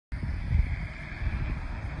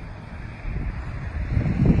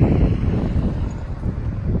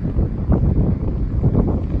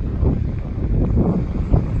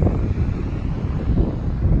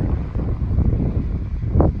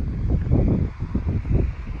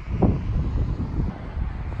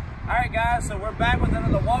Alright guys, so we're back with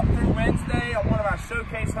another walkthrough Wednesday on one of our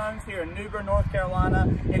showcase homes here in Newbern, North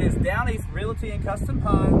Carolina. It is Down East Realty and Custom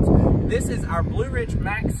Homes. This is our Blue Ridge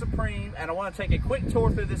Max Supreme, and I want to take a quick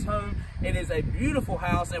tour through this home. It is a beautiful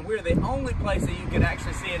house, and we're the only place that you can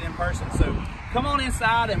actually see it in person. So come on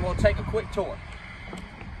inside and we'll take a quick tour.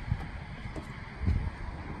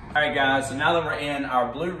 Alright guys, so now that we're in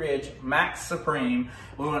our Blue Ridge Max Supreme,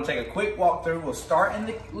 we want to take a quick walk through. We'll start in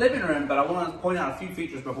the living room, but I want to point out a few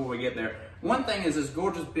features before we get there. One thing is this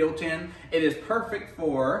gorgeous built-in. It is perfect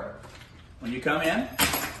for when you come in,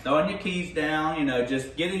 throwing your keys down, you know,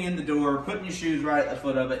 just getting in the door, putting your shoes right at the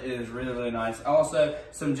foot of it. It is really, really nice. Also,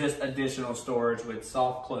 some just additional storage with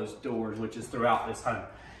soft closed doors, which is throughout this home.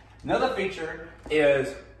 Another feature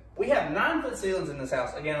is we have 9-foot ceilings in this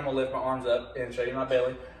house. Again, I'm gonna lift my arms up and show you my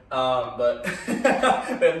belly. But we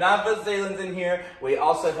have 9-foot ceilings in here. We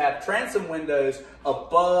also have transom windows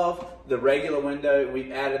above the regular window.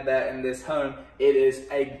 We've added that in this home. It is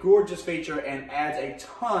a gorgeous feature and adds a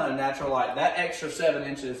ton of natural light. That extra 7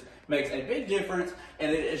 inches makes a big difference,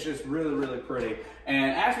 and it is just really, really pretty.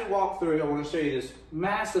 And as we walk through, I want to show you this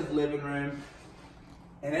massive living room.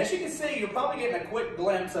 And as you can see, you're probably getting a quick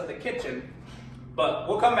glimpse of the kitchen, but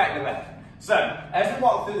we'll come back to that. So, as we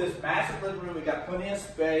walk through this massive living room, we've got plenty of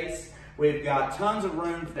space. We've got tons of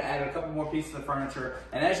room to add a couple more pieces of furniture.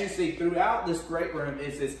 And as you see, throughout this great room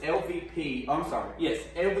is this LVP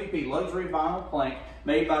luxury vinyl plank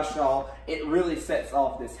made by Shaw. It really sets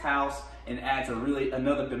off this house and adds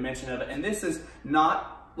another dimension of it. And this is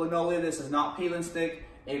not linoleum, this is not peel and stick.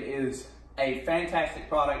 It is a fantastic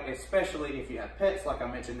product, especially if you have pets, like I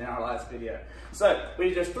mentioned in our last video. So,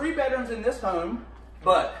 there's 3 bedrooms in this home.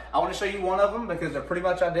 But I want to show you one of them because they're pretty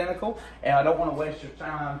much identical, and I don't want to waste your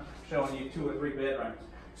time showing you 2 or 3 bedrooms.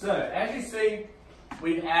 So as you see,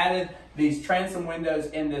 we've added these transom windows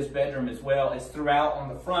in this bedroom as well. It's throughout on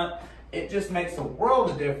the front. It just makes a world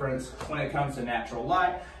of difference when it comes to natural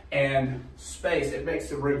light and space. It makes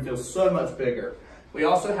the room feel so much bigger. We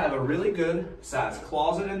also have a really good sized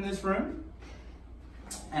closet in this room.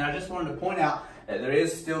 And I just wanted to point out that there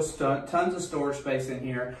is still tons of storage space in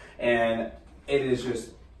here, and it is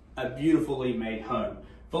just a beautifully made home.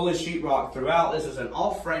 Fully sheetrock throughout. This is an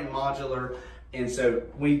off-frame modular, and so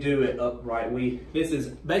we do it upright. This is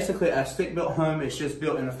basically a stick-built home. It's just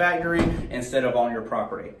built in a factory instead of on your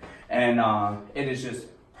property. And it is just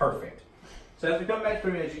perfect. So as we come back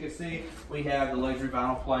through, as you can see, we have the luxury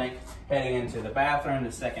vinyl plank heading into the bathroom,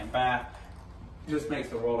 the second bath. It just makes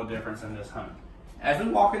the world of difference in this home. As we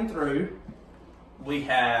walk in through, we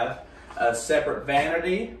have a separate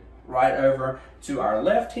vanity right over to our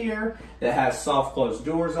left here that has soft closed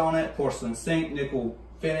doors on it, porcelain sink, nickel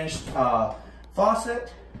finished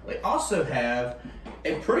faucet. We also have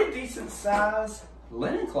a pretty decent size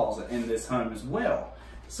linen closet in this home as well.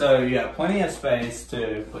 So you have plenty of space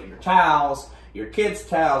to put your towels, your kids'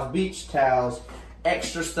 towels, beach towels,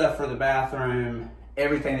 extra stuff for the bathroom,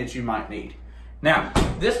 everything that you might need. Now,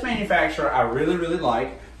 this manufacturer I really, really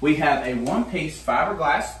like. We have a 1-piece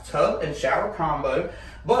fiberglass tub and shower combo.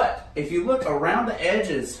 But if you look around the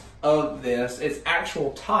edges of this, it's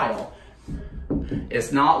actual tile.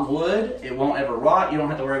 It's not wood. It won't ever rot. You don't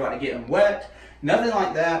have to worry about it getting wet. Nothing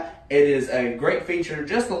like that. It is a great feature.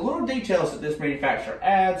 Just the little details that this manufacturer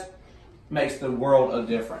adds makes the world of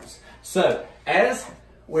difference. So as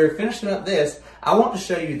we're finishing up this, I want to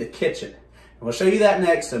show you the kitchen. We'll show you that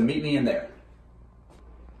next, so meet me in there.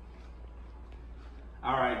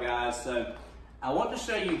 All right, guys. So I want to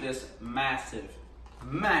show you this massive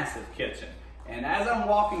kitchen. And as I'm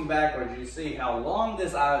walking backwards, you see how long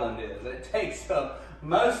this island is. It takes up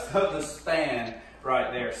most of the span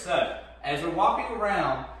right there. So as we're walking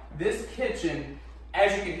around this kitchen,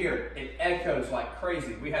 as you can hear, it echoes like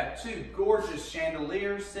crazy. We have 2 gorgeous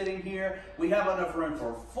chandeliers sitting here. We have enough room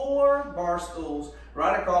for 4 bar stools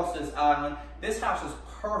right across this island. This house is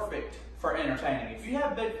perfect for entertaining. If you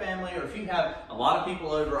have a big family or if you have a lot of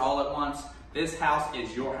people over all at once, this house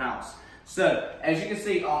is your house. So, as you can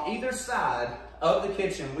see, on either side of the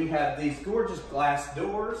kitchen, we have these gorgeous glass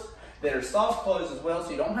doors that are soft closed as well,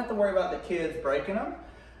 so you don't have to worry about the kids breaking them.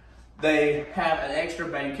 They have an extra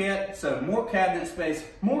banquette, so more cabinet space,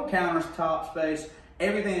 more countertop space,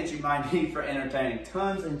 everything that you might need for entertaining.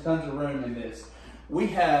 Tons and tons of room in this. We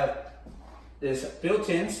have this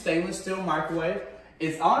built-in stainless steel microwave.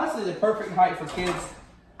 It's honestly the perfect height for kids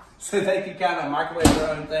so they can kind of microwave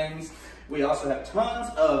their own things. We also have tons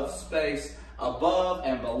of space above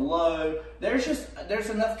and below. There's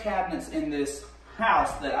enough cabinets in this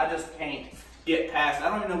house that I just can't get past. I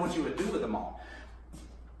don't even know what you would do with them all.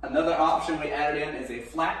 Another option we added in is a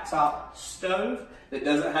flat top stove that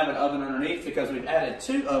doesn't have an oven underneath, because we've added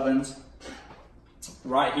 2 ovens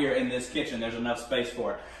right here in this kitchen. There's enough space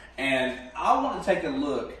for it. And I want to take a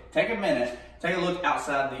look, take a look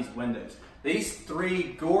outside these windows. These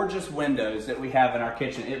 3 gorgeous windows that we have in our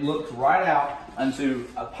kitchen, it looks right out onto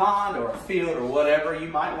a pond or a field or whatever you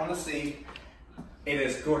might want to see. It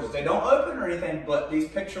is gorgeous. They don't open or anything, but these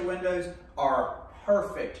picture windows are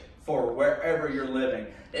perfect for wherever you're living.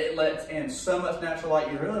 It lets in so much natural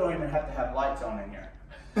light, you really don't even have to have lights on in here.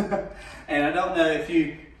 And I don't know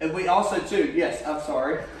if we also too, yes, I'm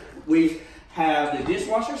sorry, we have the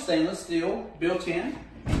dishwasher stainless steel built in,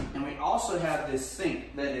 and we also have this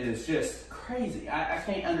sink that is just crazy. I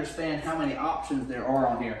can't understand how many options there are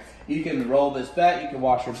on here. You can roll this back, you can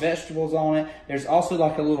wash your vegetables on it. There's also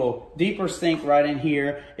like a little deeper sink right in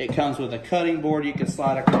here. It comes with a cutting board you can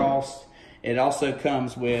slide across. It also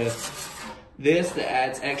comes with this that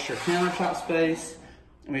adds extra countertop space.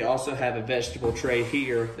 We also have a vegetable tray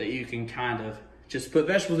here that you can kind of just put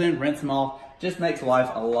vegetables in, rinse them off. Just makes life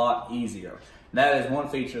a lot easier. That is one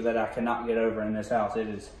feature that I cannot get over in this house. It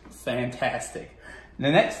is fantastic.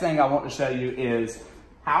 The next thing I want to show you is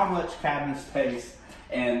how much cabinet space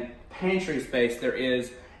and pantry space there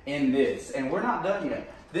is in this. And we're not done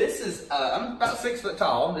yet. This is, I'm about 6 foot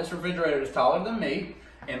tall. This refrigerator is taller than me.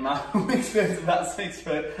 And my wingspan is about 6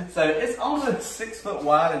 foot. So it's almost 6 foot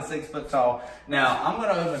wide and 6 foot tall. Now, I'm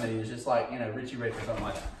gonna open these just like, you know, Richie Rich or something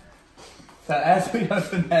like that. So as we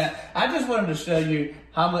open that, I just wanted to show you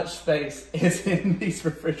how much space is in these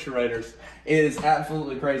refrigerators. It is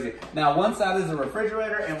absolutely crazy. Now, one side is a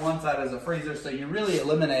refrigerator and one side is a freezer, so you really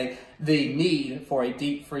eliminate the need for a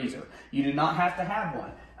deep freezer. You do not have to have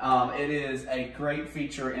one. It is a great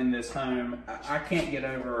feature in this home. I can't get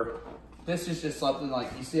over, this is just something like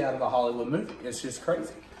you see out of a Hollywood movie. It's just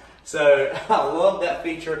crazy. So I love that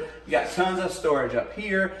feature. You got tons of storage up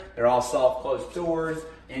here. They're all soft closed doors.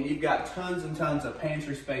 And you've got tons and tons of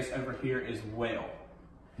pantry space over here as well.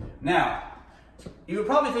 Now, you would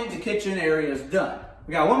probably think the kitchen area is done.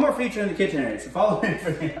 We got one more feature in the kitchen area, so follow me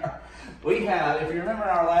for here. We have, if you remember in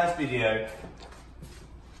our last video,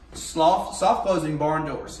 soft closing barn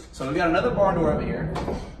doors. So we got another barn door over here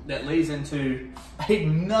that leads into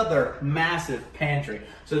another massive pantry.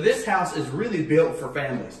 So this house is really built for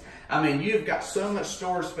families. I mean, you've got so much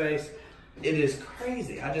storage space. It is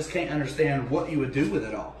crazy. I just can't understand what you would do with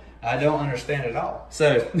it all. I don't understand it all.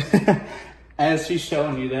 So, as she's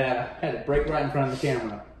showing you that, I had to break right in front of the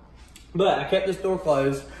camera. But I kept this door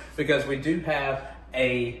closed because we do have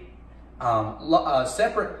a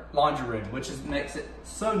separate laundry room, which makes it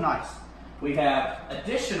so nice. We have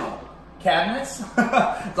additional cabinets.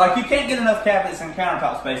 Like, you can't get enough cabinets and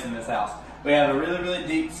countertop space in this house. We have a really, really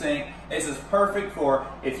deep sink. This is perfect for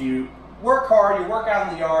if you work hard, you work out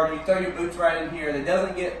in the yard, you throw your boots right in here, that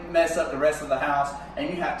doesn't mess up the rest of the house, and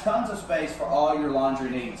you have tons of space for all your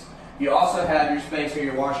laundry needs. You also have your space for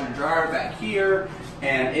your washer and dryer back here,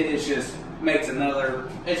 and it is just makes another,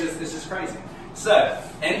 it's just crazy. So,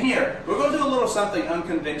 and here, we're going to do a little something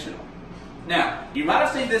unconventional. Now, you might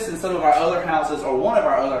have seen this in some of our other houses, or one of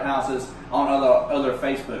our other houses on other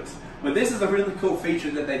Facebooks, but this is a really cool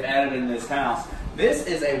feature that they've added in this house. This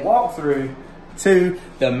is a walkthrough to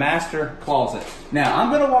the master closet. Now, I'm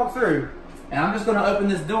going to walk through, and I'm just going to open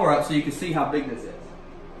this door up so you can see how big this is.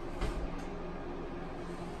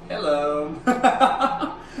 Hello.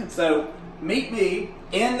 So, meet me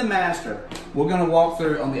in the master. We're going to walk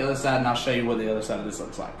through on the other side, and I'll show you what the other side of this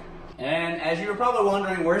looks like. And as you were probably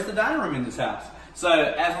wondering, where's the dining room in this house? So,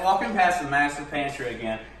 as we're walking past the master pantry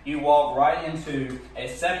again, you walk right into a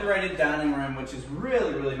separated dining room, which is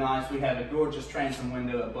really, really nice. We have a gorgeous transom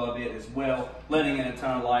window above it as well, letting in a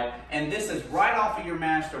ton of light. And this is right off of your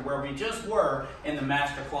master, where we just were in the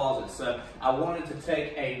master closet. So I wanted to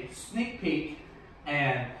take a sneak peek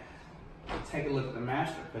and take a look at the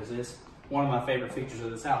master, because it's one of my favorite features of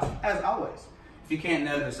this house, as always. If you can't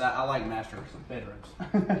notice, I like master bedrooms.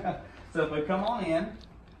 So if we come on in,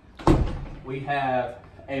 we have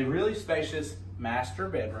a really spacious master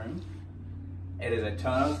bedroom. It is a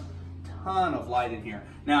ton of light in here.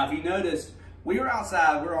 Now, if you noticed, we were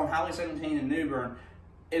outside, we're on Highway 17 in New Bern.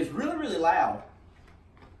 It's really, really loud.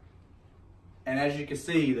 And as you can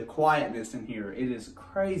see, the quietness in here, it is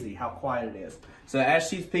crazy how quiet it is. So as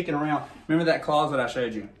she's peeking around, remember that closet I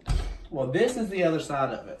showed you? Well, this is the other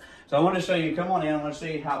side of it. So I want to show you, come on in, I want to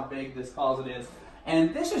show you how big this closet is.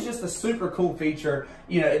 And this is just a super cool feature.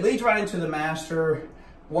 You know, it leads right into the master.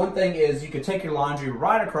 One thing is you could take your laundry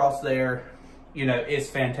right across there. You know, it's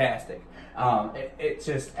fantastic. It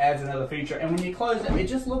just adds another feature. And when you close it, it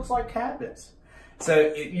just looks like cabinets.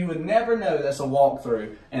 So you would never know that's a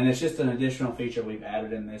walkthrough, and it's just an additional feature we've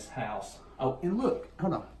added in this house. Oh, and look,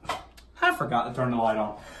 hold on. I forgot to turn the light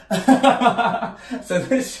on. So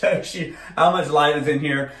this shows you how much light is in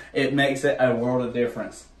here. It makes it a world of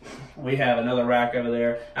difference. We have another rack over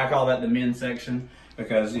there. I call that the men's section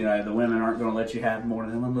because, you know, the women aren't going to let you have more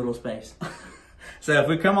than one little space. So if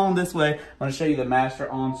we come on this way, I'm going to show you the master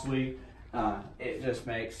ensuite. It just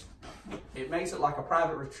makes it like a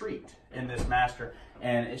private retreat in this master,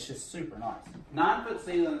 and it's just super nice. 9-foot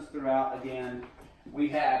ceilings throughout. Again, we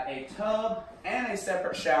have a tub and a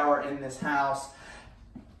separate shower in this house.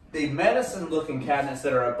 The medicine-looking cabinets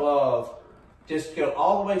that are above just go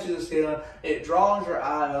all the way to the ceiling. It draws your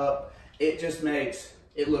eye up. It just makes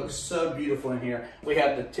it look so beautiful in here. We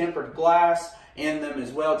have the tempered glass in them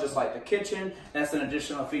as well, just like the kitchen. That's an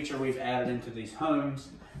additional feature we've added into these homes.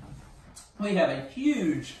 We have a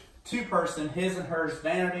huge 2-person his and hers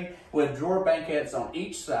vanity with drawer banquettes on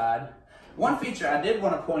each side. One feature I did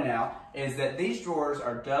want to point out is that these drawers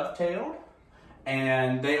are dovetailed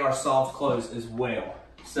and they are soft close as well.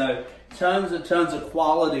 So tons of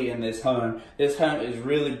quality in this home. This home is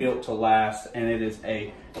really built to last, and it is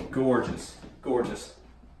a gorgeous, gorgeous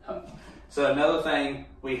home. So another thing,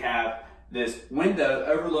 we have this window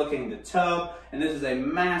overlooking the tub, and this is a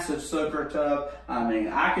massive soaker tub. I mean,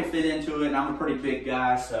 I could fit into it, and I'm a pretty big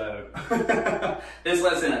guy, so this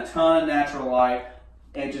lets in a ton of natural light.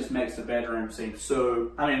 It just makes the bedroom seem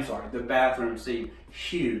the bathroom seem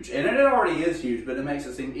huge. And it already is huge, but it makes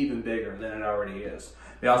it seem even bigger than it already is.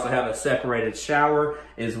 We also have a separated shower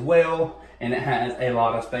as well, and it has a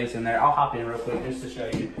lot of space in there. I'll hop in real quick just to show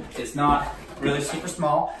you. It's not really super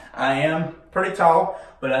small. I am pretty tall,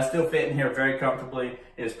 but I still fit in here very comfortably.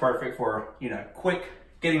 It's perfect for, you know, quick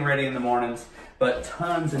getting ready in the mornings, but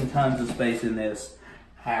tons and tons of space in this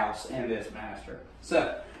house and this master.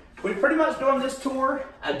 So we've pretty much done this tour.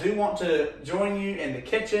 I do want to join you in the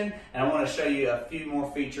kitchen, and I want to show you a few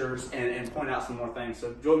more features and point out some more things.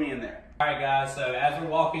 So join me in there. All right, guys, so as we're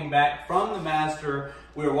walking back from the master,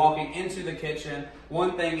 we're walking into the kitchen.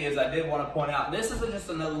 One thing is I did want to point out, this isn't just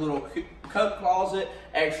another little coat closet,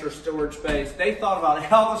 extra storage space. They thought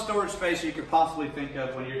about all the storage space you could possibly think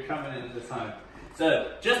of when you're coming into this home.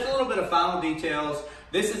 So just a little bit of final details.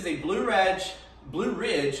 This is a Blue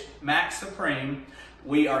Ridge Max Supreme.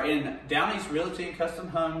 We are in Down East Realty and Custom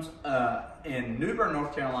Homes in New Bern,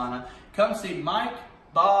 North Carolina. Come see Mike,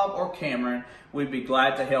 Bob, or Cameron. We'd be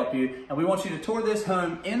glad to help you. And we want you to tour this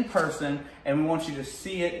home in person, and we want you to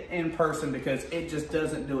see it in person because it just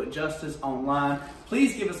doesn't do it justice online.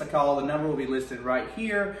 Please give us a call. The number will be listed right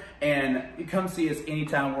here. And you come see us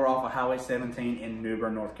anytime. We're off of Highway 17 in New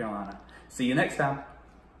Bern, North Carolina. See you next time.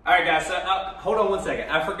 All right, guys, so hold on one second.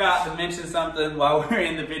 I forgot to mention something while we were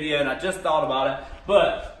in the video, and I just thought about it.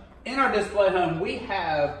 But in our display home, we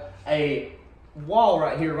have a wall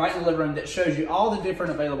right here, right in the living room, that shows you all the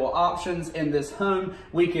different available options in this home.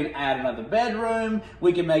 We can add another bedroom.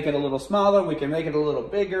 We can make it a little smaller. We can make it a little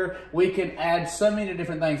bigger. We can add so many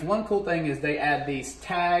different things. One cool thing is they add these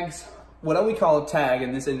tags, what we call a tag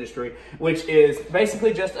in this industry, which is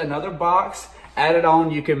basically just another box added on.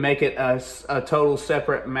 You can make it a total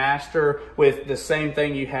separate master with the same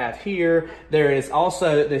thing you have here. There is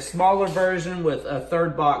also the smaller version with a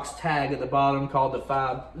 3rd box tag at the bottom called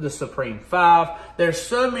the Supreme 5. There's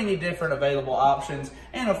so many different available options.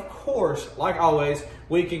 And of course, like always,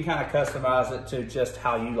 we can kind of customize it to just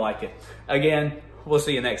how you like it. Again, we'll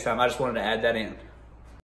see you next time. I just wanted to add that in.